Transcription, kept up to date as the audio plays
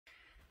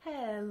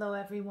Hello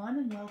everyone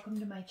and welcome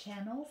to my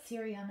channel,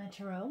 Siriana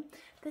Tarot.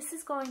 This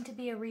is going to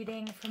be a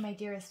reading for my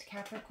dearest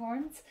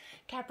Capricorns.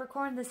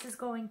 Capricorn, this is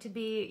going to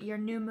be your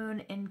new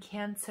moon in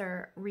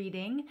Cancer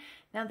reading.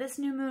 Now this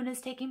new moon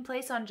is taking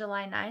place on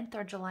July 9th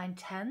or July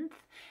 10th,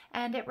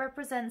 and it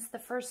represents the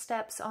first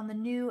steps on the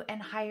new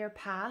and higher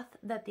path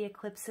that the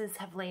eclipses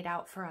have laid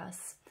out for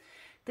us.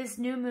 This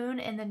new moon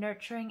in the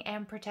nurturing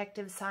and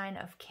protective sign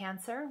of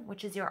Cancer,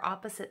 which is your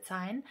opposite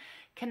sign,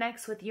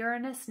 connects with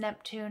Uranus,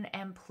 Neptune,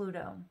 and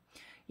Pluto.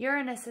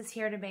 Uranus is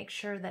here to make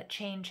sure that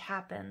change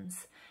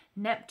happens.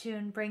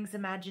 Neptune brings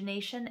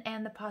imagination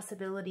and the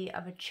possibility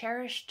of a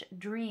cherished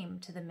dream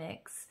to the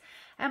mix.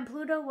 And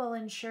Pluto will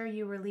ensure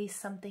you release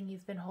something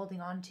you've been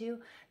holding on to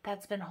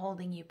that's been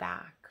holding you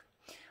back.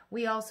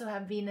 We also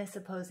have Venus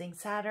opposing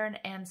Saturn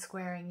and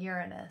squaring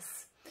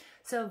Uranus.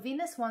 So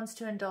Venus wants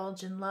to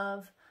indulge in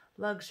love,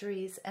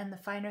 luxuries, and the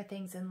finer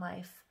things in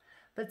life.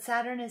 But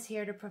Saturn is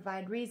here to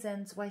provide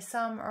reasons why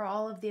some or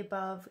all of the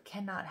above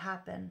cannot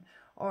happen,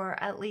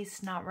 or at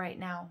least not right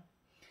now.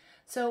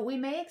 So we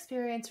may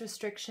experience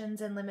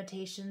restrictions and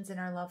limitations in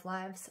our love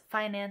lives,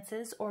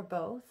 finances, or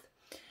both.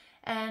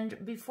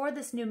 And before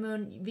this new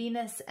moon,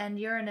 Venus and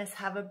Uranus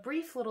have a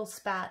brief little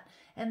spat,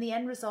 and the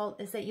end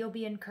result is that you'll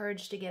be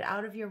encouraged to get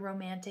out of your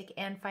romantic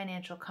and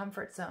financial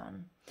comfort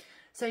zone.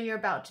 So you're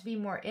about to be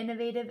more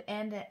innovative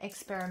and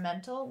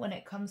experimental when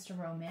it comes to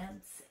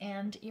romance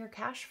and your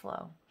cash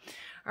flow.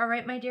 All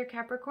right, my dear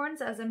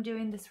Capricorns, as I'm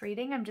doing this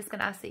reading, I'm just going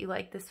to ask that you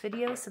like this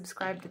video,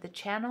 subscribe to the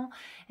channel,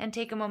 and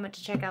take a moment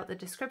to check out the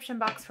description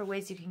box for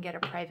ways you can get a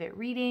private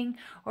reading.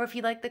 Or if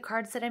you like the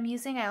cards that I'm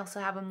using, I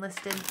also have them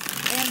listed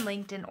and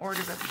linked in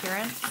order of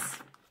appearance.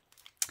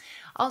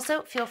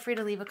 Also, feel free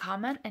to leave a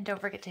comment and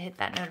don't forget to hit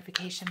that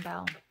notification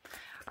bell.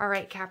 All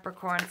right,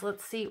 Capricorns,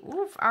 let's see.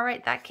 Oof, all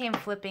right, that came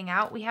flipping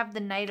out. We have the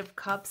Knight of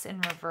Cups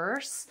in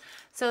reverse.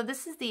 So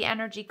this is the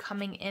energy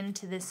coming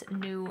into this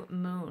new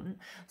moon.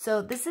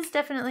 So this is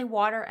definitely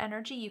water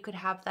energy. You could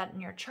have that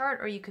in your chart,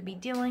 or you could be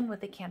dealing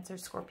with a Cancer,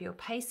 Scorpio,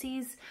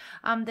 Pisces.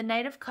 The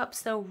Knight of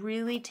Cups, though,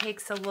 really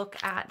takes a look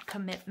at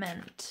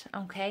commitment,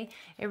 okay?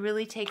 It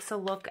really takes a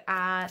look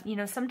at, you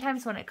know,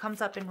 sometimes when it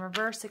comes up in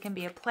reverse, it can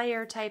be a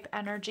player type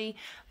energy,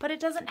 but it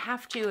doesn't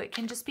have to. It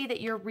can just be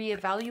that you're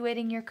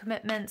reevaluating your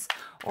commitments,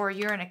 or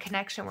you're in a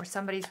connection where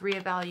somebody's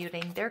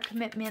reevaluating their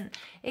commitment.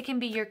 It can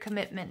be your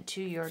commitment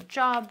to your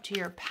job, to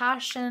your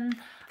passion,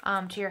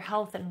 to your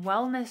health and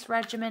wellness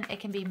regimen. It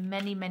can be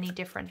many, many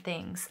different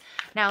things.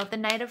 Now, the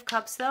Knight of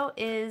Cups, though,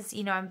 is,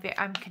 you know,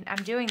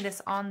 I'm doing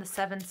this on the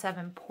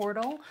 7/7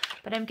 portal,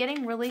 but I'm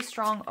getting really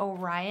strong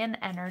Orion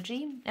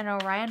energy, and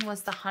Orion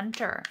was the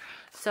hunter.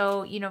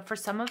 So, you know, for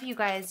some of you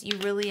guys, you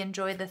really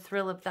enjoy the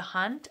thrill of the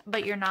hunt,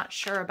 but you're not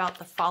sure about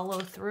the follow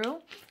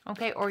through,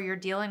 okay? Or you're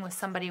dealing with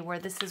somebody where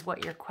this is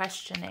what you're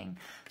questioning.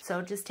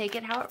 So just take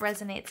it how it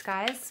resonates,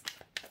 guys.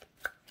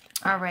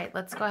 All right,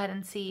 let's go ahead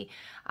and see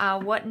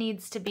what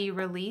needs to be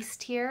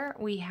released here.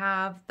 We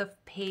have the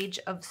Page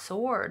of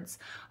Swords.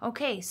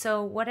 Okay,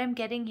 so what I'm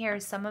getting here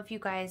is some of you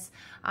guys,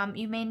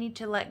 you may need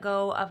to let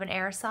go of an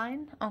air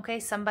sign, okay?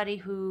 Somebody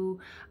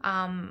who,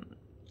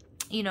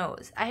 you know,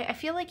 I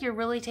feel like you're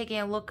really taking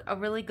a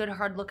really good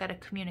hard look at a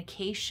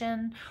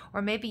communication,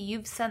 or maybe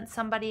you've sent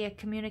somebody a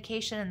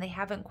communication and they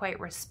haven't quite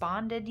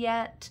responded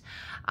yet.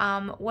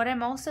 What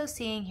I'm also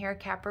seeing here,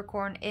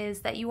 Capricorn,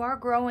 is that you are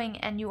growing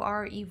and you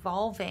are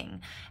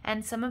evolving,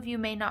 and some of you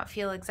may not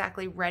feel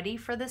exactly ready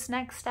for this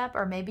next step,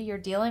 or maybe you're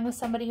dealing with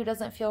somebody who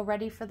doesn't feel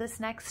ready for this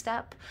next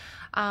step.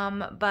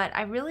 But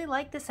I really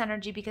like this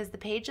energy because the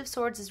Page of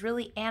Swords is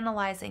really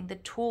analyzing the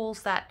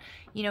tools that,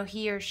 you know,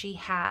 he or she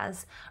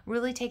has,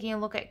 really taking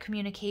a look at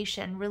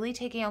communication, really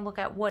taking a look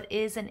at what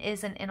is and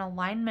isn't in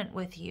alignment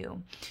with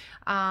you.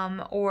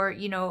 Or,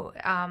 you know,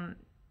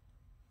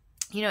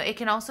 it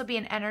can also be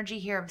an energy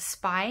here of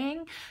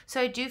spying. So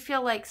I do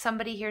feel like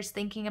somebody here is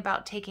thinking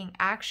about taking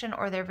action,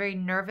 or they're very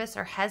nervous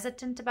or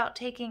hesitant about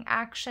taking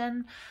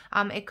action.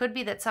 It could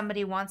be that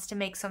somebody wants to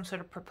make some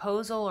sort of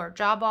proposal or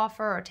job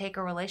offer or take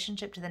a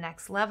relationship to the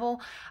next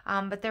level,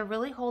 but they're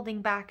really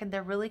holding back and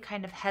they're really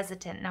kind of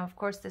hesitant. Now, of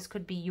course, this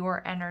could be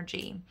your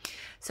energy.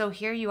 So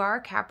here you are,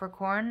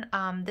 Capricorn.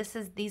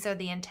 These are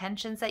the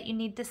intentions that you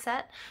need to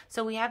set.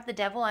 So we have the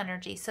Devil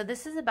energy. So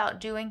this is about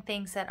doing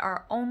things that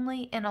are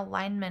only in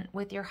alignment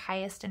with your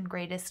highest and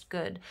greatest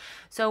good.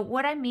 So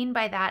what I mean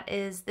by that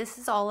is this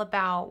is all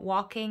about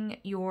walking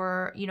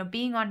your, you know,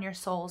 being on your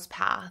soul's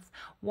path,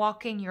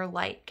 walking your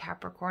light,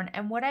 Capricorn.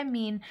 And what I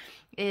mean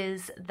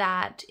is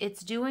that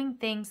it's doing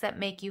things that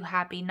make you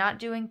happy, not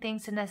doing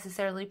things to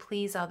necessarily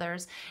please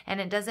others.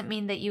 And it doesn't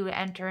mean that you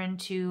enter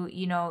into,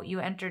 you know,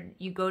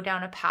 you go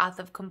down a path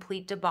of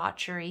complete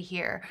debauchery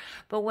here.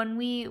 But when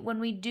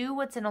we do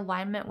what's in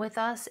alignment with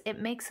us, it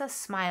makes us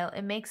smile,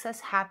 it makes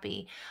us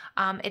happy.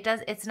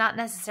 It's not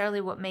necessarily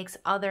what makes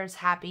others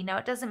happy. Now,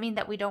 it doesn't mean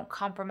that we don't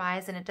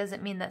compromise, and it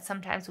doesn't mean that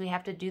sometimes we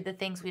have to do the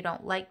things we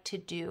don't like to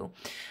do,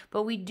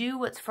 but we do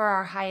what's for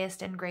our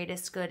highest and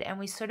greatest good, and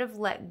we sort of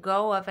let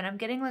go of, and I'm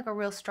getting like a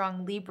real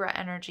strong Libra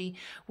energy,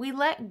 we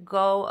let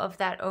go of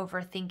that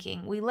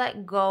overthinking. We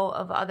let go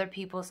of other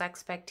people's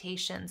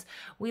expectations.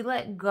 We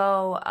let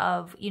go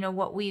of, you know,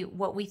 what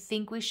we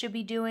think we should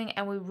be doing,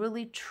 and we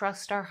really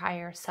trust our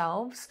higher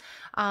selves.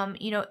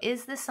 You know,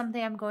 is this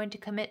something I'm going to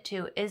commit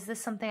to? Is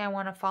this something I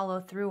want to follow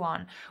through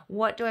on?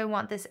 What do I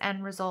want this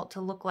end result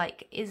to look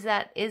like? Is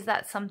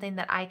that something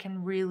that I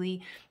can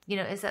really, you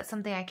know, is that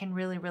something I can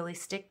really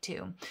stick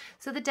to?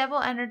 So the Devil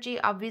energy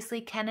obviously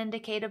can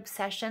indicate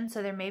obsession.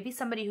 So there may be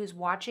somebody who's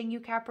watching you,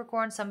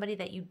 Capricorn, somebody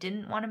that you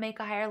didn't want to make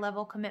a higher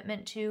level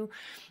commitment to.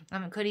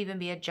 It could even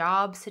be a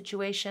job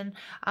situation.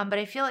 But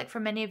I feel like for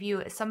many of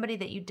you, somebody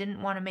that you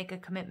didn't want to make a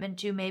commitment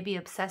to may be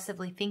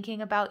obsessively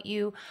thinking about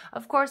you.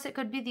 Of course, it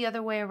could be the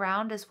other way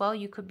around as well.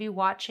 You could be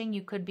watching,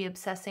 you could be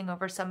obsessing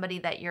over somebody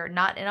that you're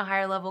not in a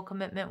higher level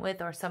commitment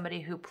with, or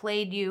somebody who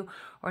played you,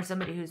 or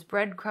somebody who's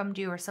breadcrumbed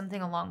you, or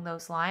something along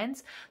those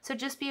lines. So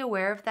just be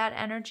aware of that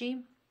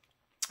energy.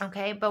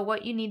 Okay, but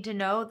what you need to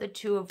know, the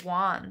Two of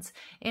Wands.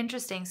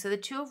 Interesting. So the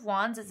Two of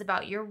Wands is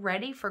about you're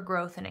ready for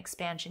growth and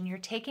expansion. You're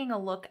taking a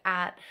look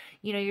at,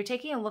 you know, you're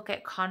taking a look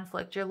at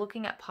conflict. You're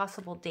looking at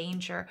possible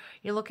danger.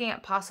 You're looking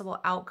at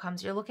possible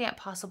outcomes. You're looking at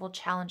possible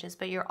challenges,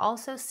 but you're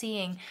also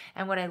seeing,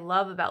 and what I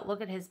love about,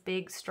 look at his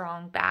big,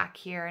 strong back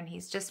here. And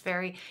he's just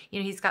very, you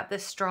know, he's got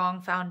this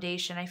strong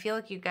foundation. I feel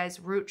like you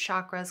guys' root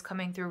chakra is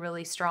coming through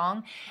really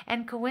strong.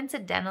 And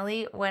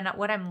coincidentally,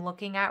 what I'm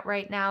looking at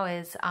right now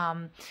is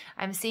I'm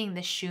seeing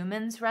the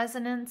Schumann's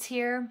resonance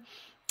here.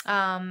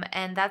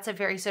 And that's a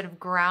very sort of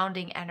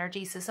grounding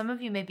energy. So some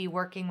of you may be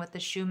working with the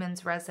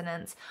Schumann's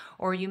resonance,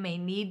 or you may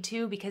need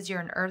to because you're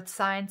an earth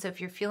sign. So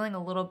if you're feeling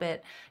a little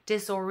bit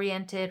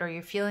disoriented, or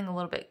you're feeling a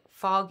little bit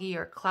foggy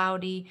or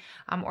cloudy,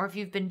 or if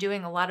you've been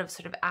doing a lot of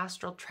sort of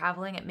astral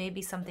traveling, it may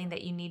be something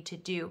that you need to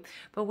do.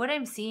 But what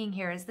I'm seeing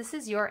here is this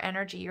is your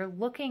energy. You're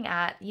looking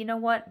at, you know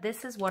what,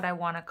 this is what I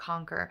want to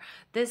conquer.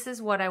 This is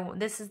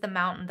the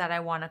mountain that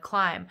I want to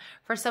climb.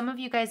 For some of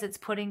you guys, it's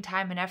putting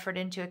time and effort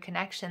into a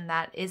connection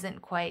that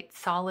isn't quite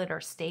solid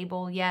or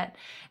stable yet.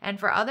 And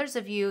for others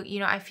of you, you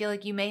know, I feel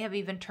like you may have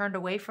even turned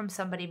away from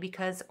somebody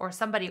because, or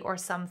somebody or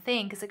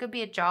something, because it could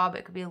be a job,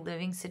 it could be a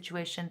living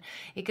situation,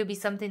 it could be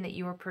something that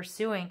you were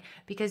pursuing,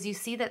 because you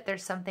see that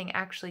there's something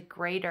actually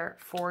greater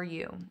for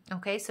you.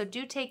 Okay, so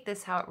do take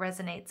this how it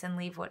resonates and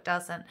leave what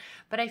doesn't.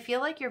 But I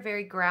feel like you're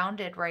very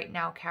grounded right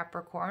now,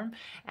 Capricorn,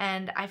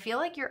 and I feel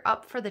like you're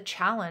up for the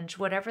challenge,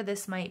 whatever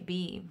this might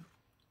be.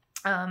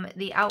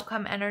 The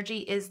outcome energy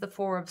is the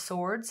Four of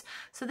Swords.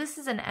 So this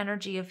is an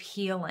energy of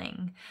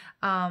healing.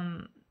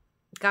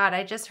 God,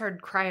 I just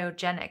heard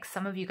cryogenics.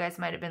 Some of you guys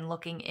might have been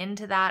looking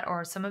into that,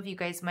 or some of you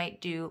guys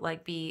might do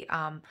like be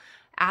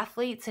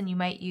athletes, and you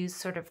might use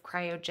sort of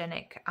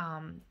cryogenic,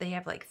 they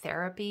have like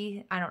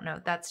therapy. I don't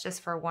know. That's just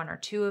for one or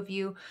two of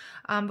you.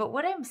 But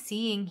what I'm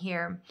seeing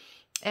here,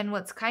 and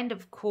what's kind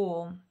of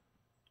cool,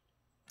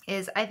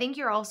 is I think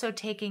you're also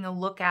taking a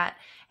look at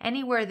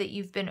anywhere that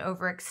you've been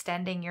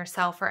overextending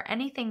yourself, or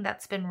anything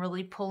that's been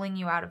really pulling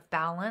you out of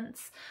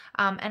balance.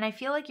 And I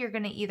feel like you're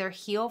going to either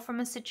heal from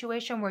a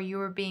situation where you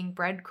were being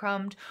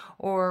breadcrumbed,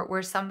 or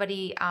where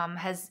somebody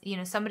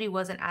somebody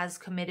wasn't as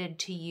committed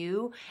to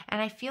you.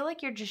 And I feel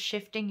like you're just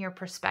shifting your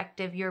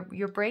perspective.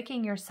 You're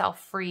breaking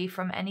yourself free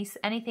from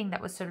anything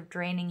that was sort of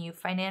draining you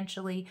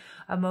financially,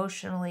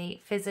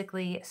 emotionally,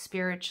 physically,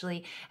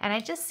 spiritually. And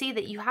I just see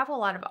that you have a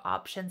lot of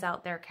options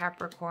out there,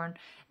 Capricorn.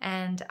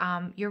 And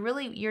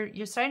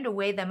you're starting to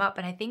weigh them up,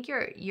 and I think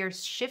you're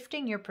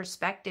shifting your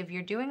perspective.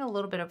 You're doing a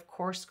little bit of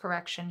course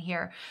correction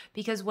here,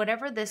 because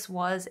whatever this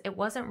was, it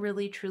wasn't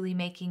really truly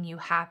making you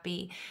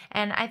happy.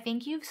 And I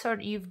think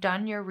you've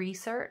done your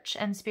research,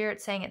 and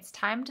Spirit's saying it's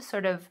time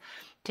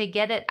to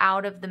get it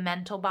out of the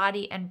mental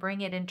body and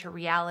bring it into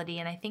reality.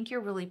 And I think you're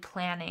really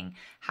planning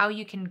how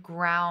you can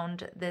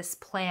ground this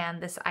plan,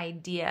 this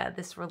idea,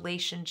 this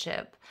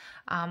relationship,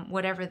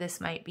 whatever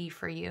this might be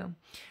for you.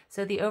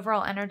 So the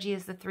overall energy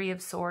is the Three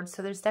of Swords.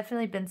 So there's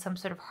definitely been some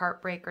sort of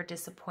heartbreak or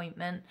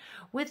disappointment.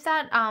 With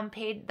that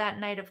that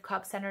Knight of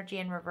Cups energy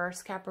in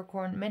reverse,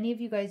 Capricorn, many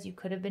of you guys, you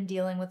could have been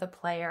dealing with a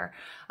player,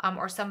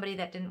 or somebody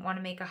that didn't want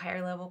to make a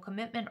higher level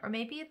commitment, or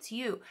maybe it's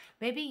you.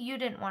 Maybe you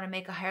didn't want to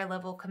make a higher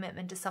level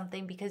commitment to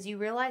something because you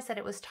realized that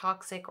it was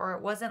toxic, or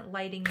it wasn't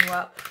lighting you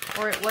up,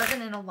 or it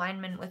wasn't in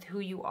alignment with who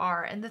you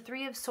are. And the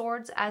Three of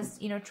Swords, as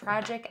you know,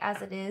 tragic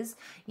as it is,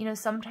 you know,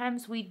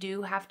 sometimes we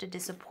do have to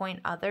disappoint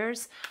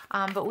others,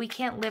 but we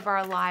can't live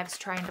our lives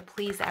trying to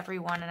please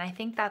everyone. And I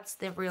think that's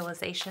the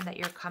realization that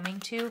you're coming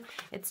to.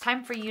 It's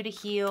time for you to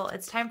heal.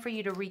 It's time for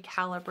you to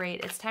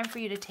recalibrate. It's time for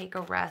you to take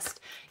a rest.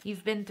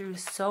 You've been through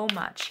so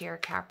much here,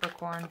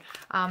 Capricorn.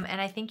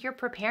 And I think you're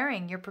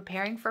preparing. You're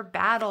preparing for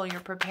battle. You're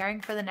preparing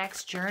for the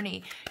next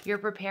journey. You're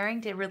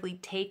preparing to really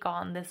take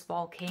on this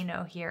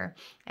volcano here.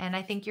 And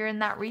I think you're in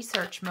that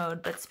research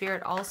mode, but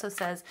Spirit also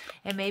says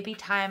it may be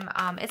time,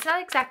 it's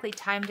not exactly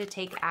time to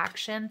take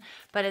action,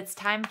 but it's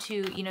time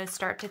to, you know,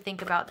 start to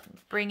think about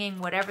bringing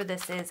whatever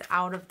this is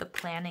out of the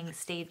planning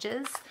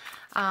stages.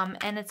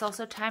 And it's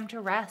also time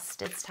to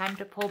rest. It's time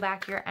to pull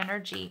back your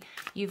energy.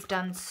 You've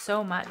done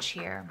so much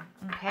here,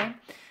 okay?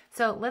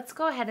 So let's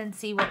go ahead and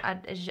see what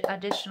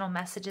additional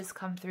messages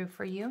come through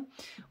for you.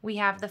 We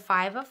have the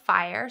 5 of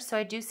Fire. So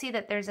I do see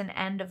that there's an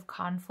end of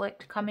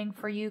conflict coming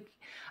for you.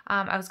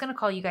 I was going to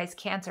call you guys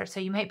Cancer, so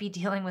you might be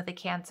dealing with a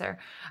Cancer.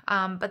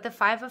 But the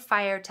 5 of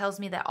Fire tells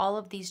me that all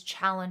of these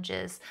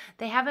challenges,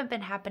 they haven't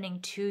been happening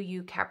to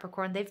you,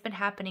 Capricorn. They've been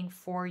happening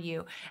for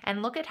you.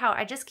 And look at how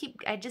I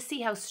just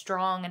see how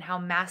strong and how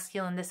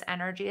masculine this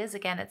energy is.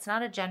 Again, it's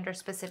not a gender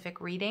specific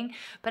reading,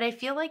 but I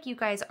feel like you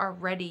guys are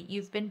ready.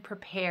 You've been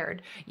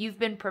prepared. You've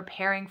been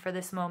preparing for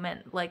this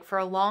moment like for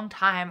a long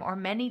time, or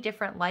many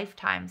different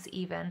lifetimes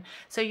even.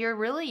 So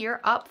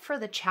you're up for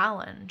the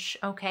challenge,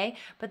 okay?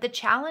 But the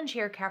challenge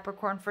here,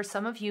 Capricorn, for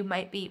some of you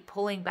might be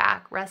pulling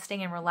back,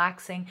 resting and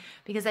relaxing,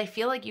 because I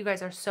feel like you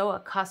guys are so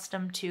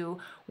accustomed to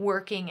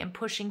working and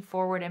pushing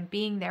forward and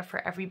being there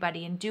for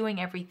everybody and doing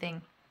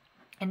everything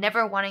and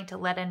never wanting to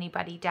let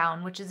anybody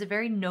down, which is a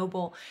very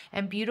noble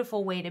and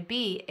beautiful way to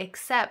be,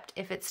 except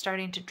if it's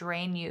starting to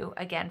drain you,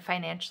 again,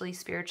 financially,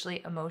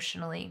 spiritually,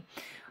 emotionally.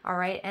 All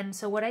right, and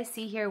so what I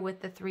see here with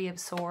the 3 of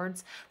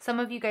Swords, some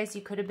of you guys,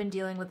 you could have been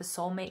dealing with a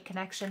soulmate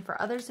connection.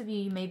 For others of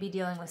you, you may be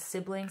dealing with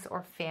siblings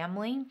or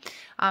family.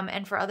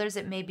 And for others,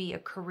 it may be a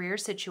career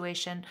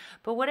situation.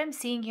 But what I'm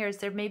seeing here is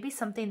there may be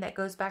something that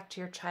goes back to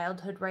your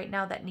childhood right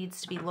now that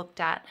needs to be looked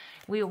at.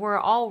 We were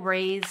all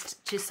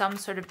raised to some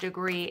sort of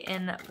degree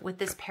with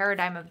this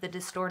paradigm of the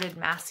distorted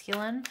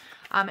masculine.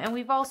 And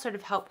we've all sort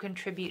of helped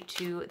contribute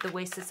to the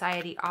way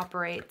society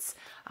operates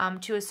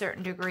to a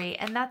certain degree.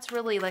 And that's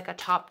really like a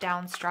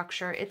top-down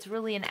structure. It's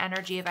really an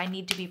energy of I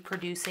need to be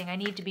producing, I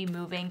need to be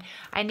moving,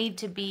 I need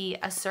to be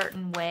a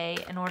certain way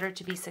in order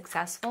to be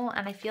successful.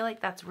 And I feel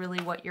like that's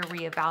really what you're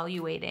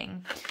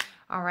reevaluating.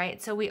 All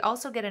right, so we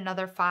also get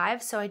another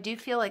 5. So I do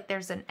feel like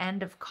there's an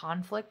end of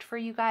conflict for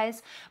you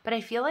guys, but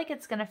I feel like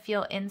it's going to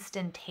feel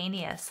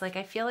instantaneous. Like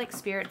I feel like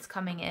Spirit's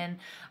coming in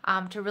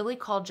to really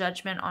call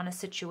judgment on a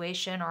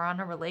situation or on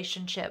a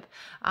relationship,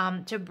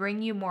 to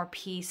bring you more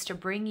peace, to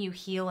bring you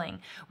healing.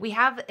 We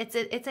have,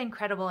 it's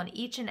incredible. In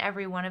each and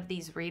every one of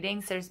these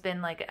readings, there's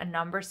been like a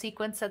number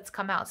sequence that's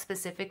come out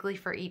specifically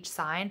for each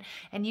sign.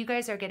 And you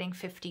guys are getting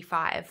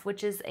 55,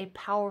 which is a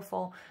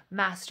powerful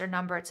master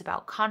number. It's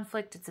about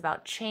conflict. It's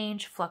about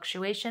change,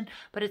 fluctuation,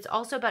 but it's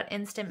also about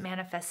instant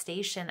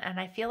manifestation.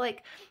 And I feel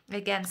like,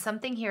 again,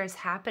 something here is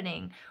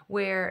happening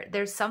where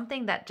there's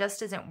something that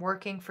just isn't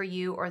working for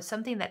you, or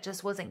something that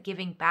just wasn't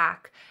giving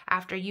back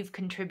after you've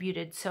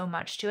contributed so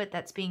much to it,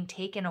 that's being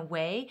taken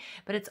away.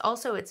 But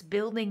it's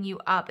building you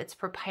up. It's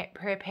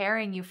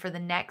preparing you for the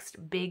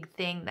next big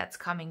thing that's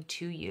coming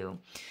to you.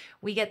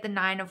 We get the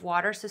 9 of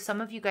Water. So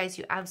some of you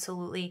guys,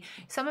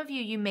 some of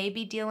you may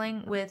be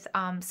dealing with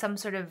some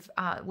sort of,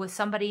 with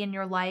somebody in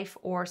your life,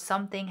 or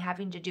something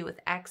having to do with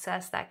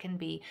excess. That can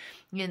be,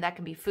 that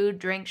can be food,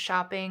 drink,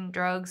 shopping,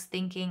 drugs,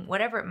 thinking,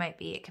 whatever it might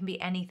be. It can be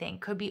anything.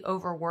 Could be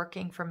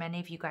overworking for many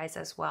of you guys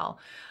as well.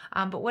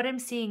 But what I'm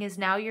seeing is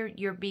now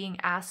you're being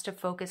asked to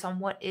focus on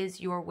what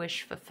is your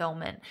wish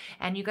fulfillment.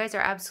 And you guys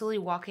are absolutely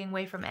walking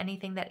away from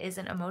anything that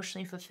isn't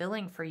emotionally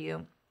fulfilling for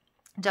you.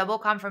 Double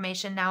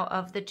confirmation now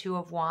of the 2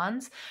 of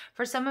Wands.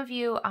 For some of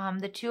you,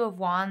 the 2 of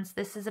Wands,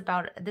 this is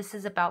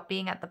about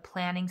being at the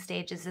planning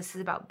stages. This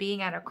is about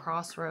being at a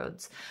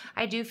crossroads.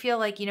 I do feel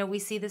like, we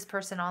see this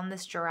person on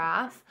this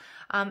giraffe,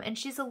 and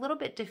she's a little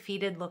bit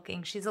defeated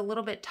looking. She's a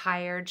little bit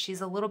tired.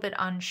 She's a little bit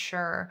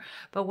unsure.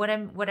 But what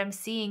I'm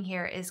seeing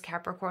here is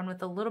Capricorn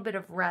with a little bit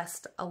of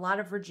rest, a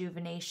lot of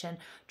rejuvenation,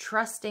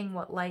 trusting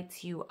what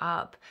lights you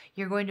up.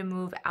 You're going to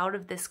move out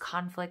of this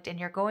conflict, and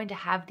you're going to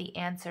have the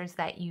answers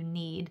that you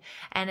need.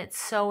 And it's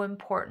so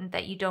important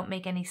that you don't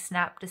make any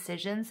snap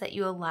decisions, that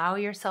you allow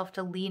yourself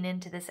to lean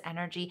into this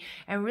energy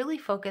and really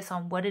focus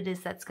on what it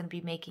is that's going to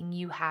be making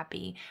you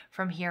happy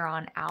from here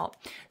on out.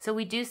 So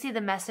we do see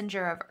the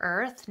Messenger of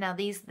Earth. Now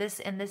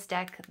in this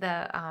deck,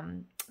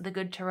 the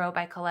Good Tarot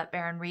by Colette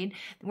Baron Reid,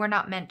 we're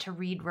not meant to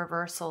read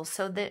reversals.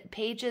 So the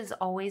pages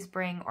always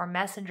bring, or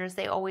messengers,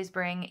 they always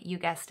bring, you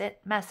guessed it,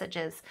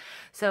 messages.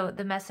 So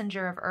the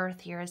Messenger of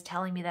Earth here is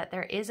telling me that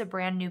there is a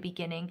brand new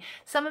beginning.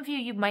 Some of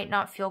you might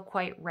not feel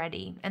quite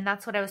ready. And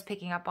that's what I was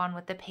picking up on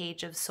with the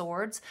Page of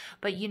Swords.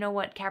 But you know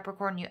what,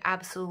 Capricorn, you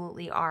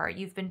absolutely are.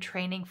 You've been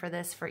training for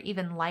this for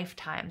even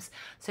lifetimes.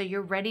 So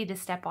you're ready to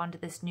step onto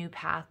this new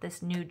path,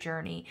 this new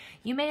journey.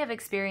 You may have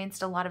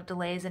experienced a lot of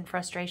delays and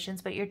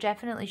frustrations, but you're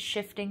definitely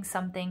shifting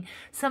something,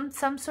 some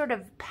sort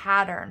of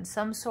pattern,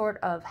 some sort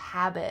of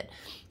habit,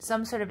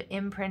 some sort of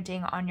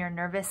imprinting on your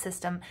nervous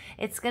system.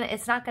 It's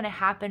not gonna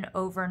happen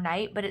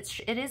overnight, but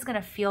it is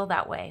gonna feel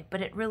that way.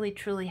 But it really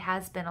truly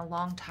has been a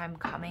long time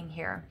coming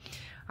here.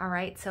 All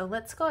right, so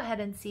let's go ahead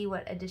and see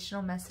what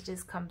additional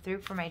messages come through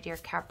for my dear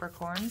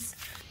Capricorns.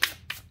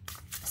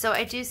 So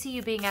I do see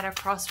you being at a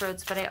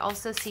crossroads, but I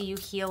also see you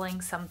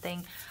healing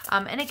something.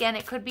 And again,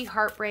 it could be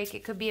heartbreak,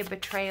 it could be a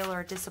betrayal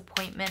or a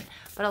disappointment,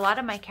 but a lot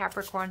of my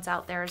Capricorns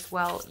out there as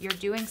well, you're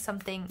doing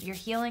something, you're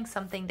healing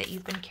something that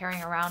you've been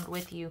carrying around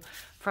with you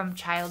from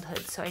childhood.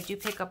 So I do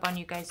pick up on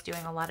you guys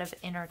doing a lot of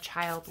inner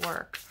child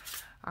work.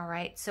 All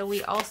right, so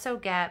we also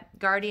get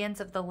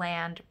guardians of the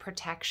land,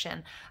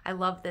 protection. I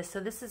love this. So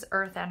this is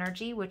earth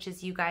energy, which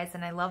is you guys,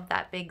 and I love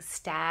that big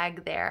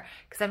stag there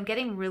because I'm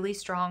getting really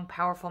strong,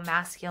 powerful,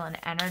 masculine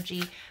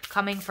energy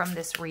coming from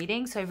this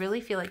reading. So I really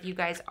feel like you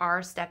guys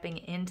are stepping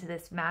into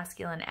this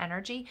masculine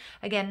energy.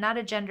 Again, not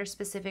a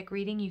gender-specific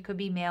reading. You could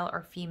be male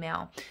or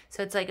female.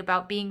 So it's like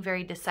about being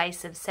very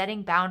decisive,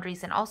 setting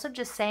boundaries, and also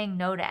just saying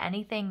no to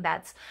anything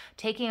that's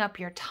taking up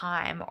your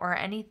time or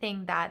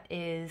anything that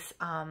is,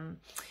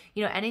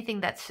 you know,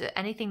 anything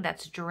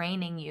that's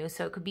draining you.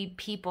 So it could be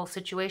people,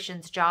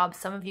 situations, jobs.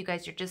 Some of you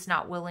guys are just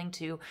not willing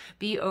to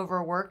be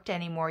overworked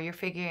anymore. You're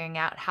figuring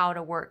out how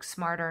to work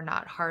smarter,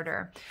 not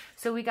harder.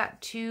 So we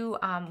got two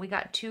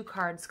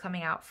cards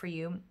coming out for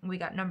you. We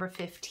got number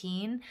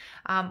 15,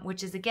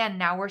 which is, again,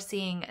 now we're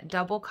seeing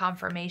double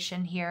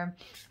confirmation here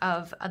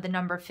of the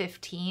number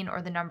 15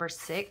 or the number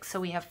 6. So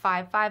we have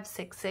 5, 5,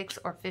 6, 6,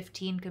 or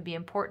 15 could be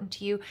important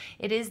to you.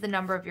 It is the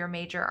number of your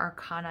major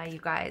arcana, you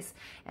guys.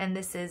 And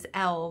this is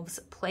elves,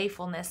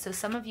 playfulness. So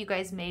some of you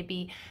guys may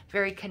be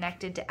very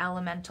connected to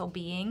elemental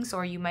beings,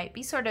 or you might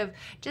be sort of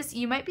just,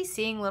 you might be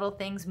seeing little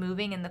things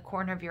moving in the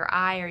corner of your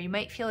eye, or you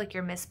might feel like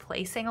you're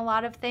misplacing a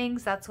lot of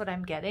things. That's what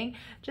I'm getting.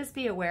 Just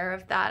be aware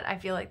of that. I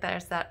feel like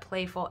there's that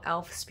playful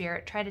elf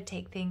spirit. Try to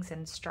take things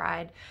in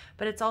stride.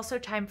 But it's also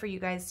time for you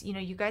guys, you know,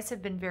 you guys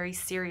have been very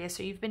serious,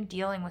 or you've been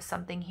dealing with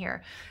something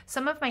here.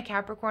 Some of my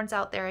Capricorns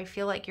out there, I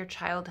feel like your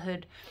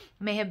childhood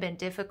may have been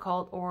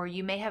difficult, or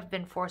you may have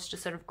been forced to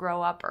sort of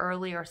grow up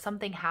early, or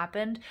something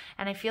happened,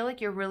 and I feel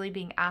like you're really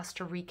being asked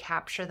to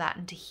recapture that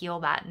and to heal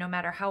that, no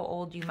matter how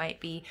old you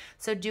might be.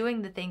 So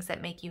doing the things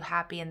that make you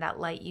happy and that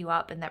light you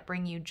up and that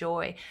bring you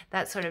joy,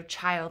 that sort of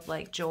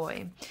childlike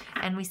joy.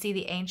 And we see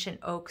the ancient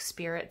oak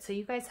spirit. So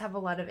you guys have a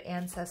lot of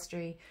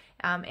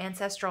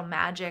ancestral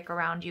magic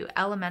around you,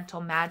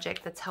 elemental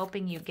magic that's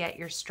helping you get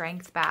your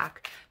strength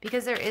back,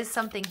 because there is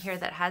something here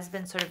that has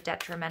been sort of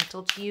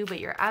detrimental to you, but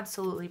you're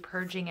absolutely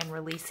purging and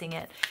releasing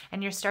it,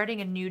 and you're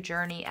starting a new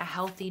journey, a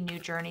healthy new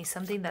journey,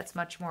 something that's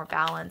much more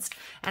balanced.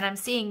 And I'm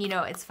seeing, you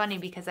know, it's funny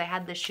because I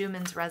had the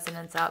Schumann's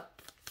resonance up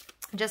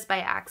just by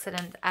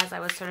accident as I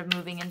was sort of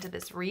moving into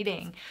this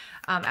reading,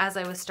 as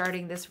I was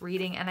starting this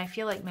reading. And I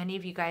feel like many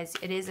of you guys,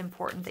 it is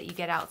important that you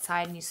get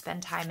outside and you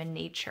spend time in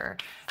nature.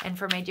 And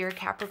for my dear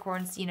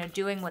Capricorns, you know,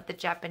 doing what the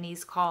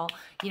Japanese call,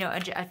 you know,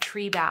 a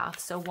tree bath.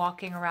 So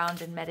walking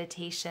around in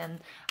meditation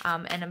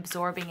and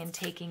absorbing and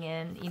taking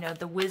in, you know,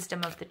 the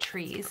wisdom of the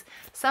trees.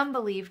 Some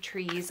believe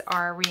trees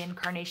are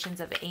reincarnations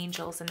of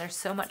angels, and there's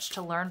so much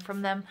to learn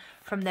from them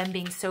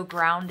being so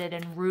grounded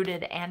and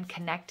rooted and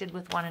connected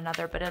with one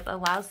another, but it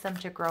allows them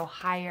to grow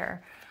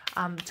higher,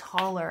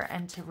 taller,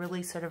 and to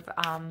really sort of,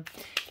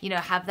 you know,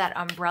 have that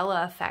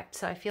umbrella effect.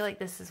 So I feel like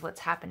this is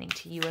what's happening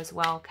to you as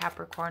well,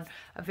 Capricorn.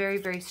 A very,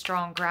 very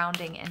strong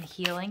grounding and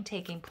healing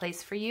taking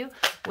place for you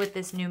with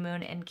this new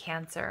moon in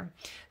Cancer.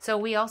 So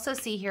we also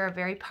see here a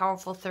very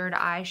powerful third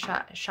eye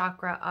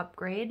chakra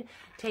upgrade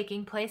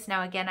taking place.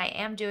 Now, again, I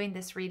am doing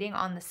this reading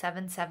on the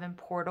 7/7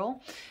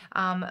 portal,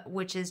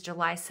 which is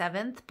July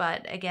 7th.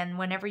 But again,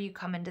 whenever you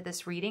come into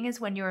this reading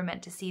is when you were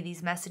meant to see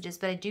these messages.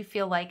 But I do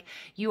feel like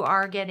you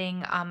are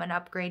getting an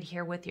upgrade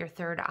here with your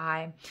third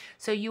eye.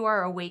 So you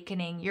are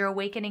awakening. You're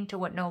awakening to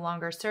what no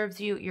longer serves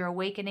you. You're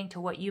awakening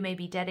to what you may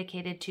be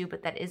dedicated to,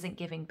 but that isn't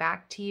giving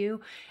back to you.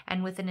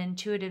 And with an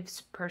intuitive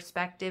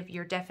perspective,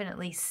 you're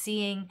definitely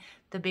seeing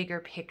the bigger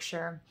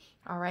picture.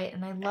 All right.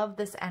 And I love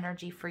this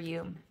energy for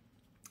you.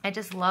 I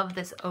just love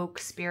this oak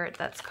spirit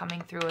that's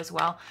coming through as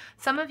well.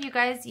 Some of you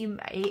guys,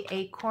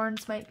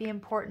 acorns might be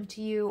important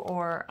to you,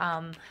 or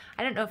I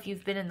don't know if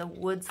you've been in the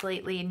woods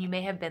lately, and you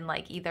may have been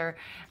like either,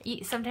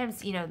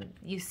 sometimes, you know,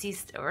 you see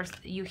or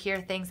you hear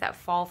things that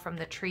fall from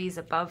the trees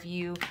above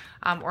you,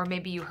 or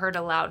maybe you heard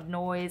a loud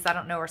noise, I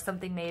don't know, or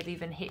something may have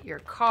even hit your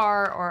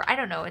car, or I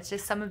don't know. It's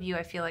just some of you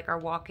I feel like are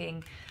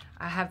walking,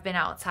 I have been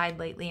outside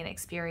lately and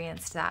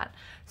experienced that.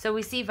 So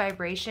we see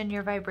vibration.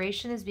 Your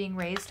vibration is being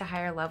raised to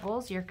higher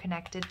levels. You're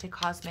connected to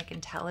cosmic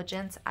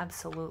intelligence.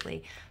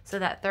 Absolutely. So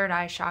that third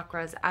eye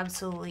chakra is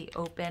absolutely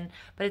open.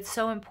 But it's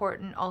so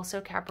important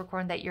also,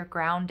 Capricorn, that you're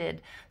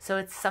grounded. So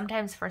it's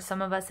sometimes for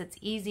some of us, it's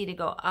easy to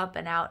go up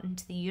and out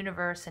into the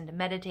universe and to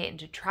meditate and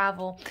to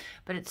travel.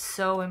 But it's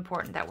so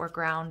important that we're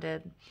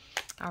grounded.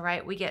 All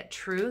right, we get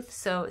truth.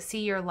 So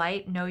see your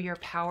light, know your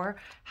power,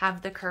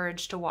 have the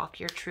courage to walk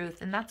your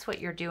truth. And that's what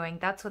you're doing.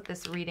 That's what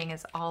this reading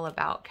is all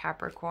about,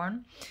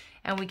 Capricorn.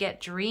 And we get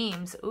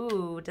dreams.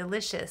 Ooh,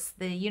 delicious.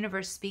 The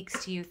universe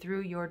speaks to you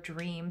through your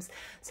dreams.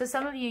 So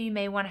some of you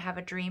may want to have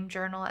a dream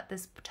journal at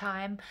this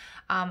time,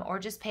 or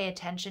just pay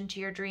attention to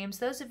your dreams.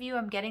 Those of you,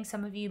 I'm getting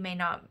some of you may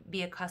not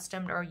be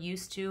accustomed or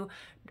used to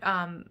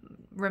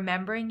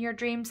remembering your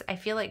dreams. I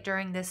feel like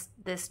during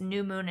this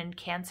new moon in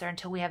Cancer,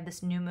 until we have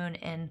this new moon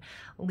in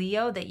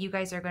Leo, that you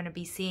guys are going to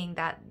be seeing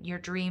that your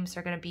dreams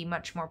are going to be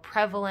much more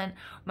prevalent,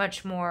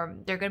 much more,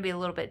 they're going to be a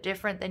little bit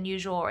different than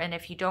usual. And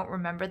if you don't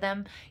remember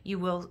them, you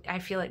will, I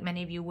feel like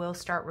many of you will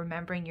start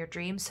remembering your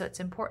dreams. So it's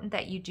important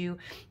that you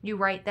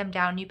write them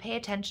down, you pay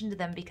attention to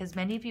them, because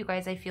many of you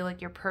guys, I feel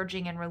like you're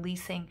purging and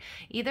releasing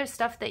either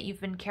stuff that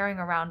you've been carrying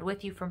around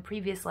with you from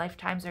previous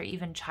lifetimes or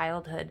even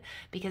childhood,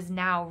 because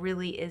now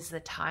really is the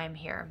time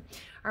here.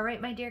 All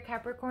right, my dear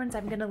Capricorns,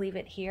 I'm going to leave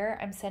it here.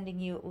 I'm sending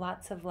you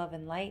lots of love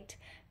and light.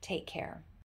 Take care.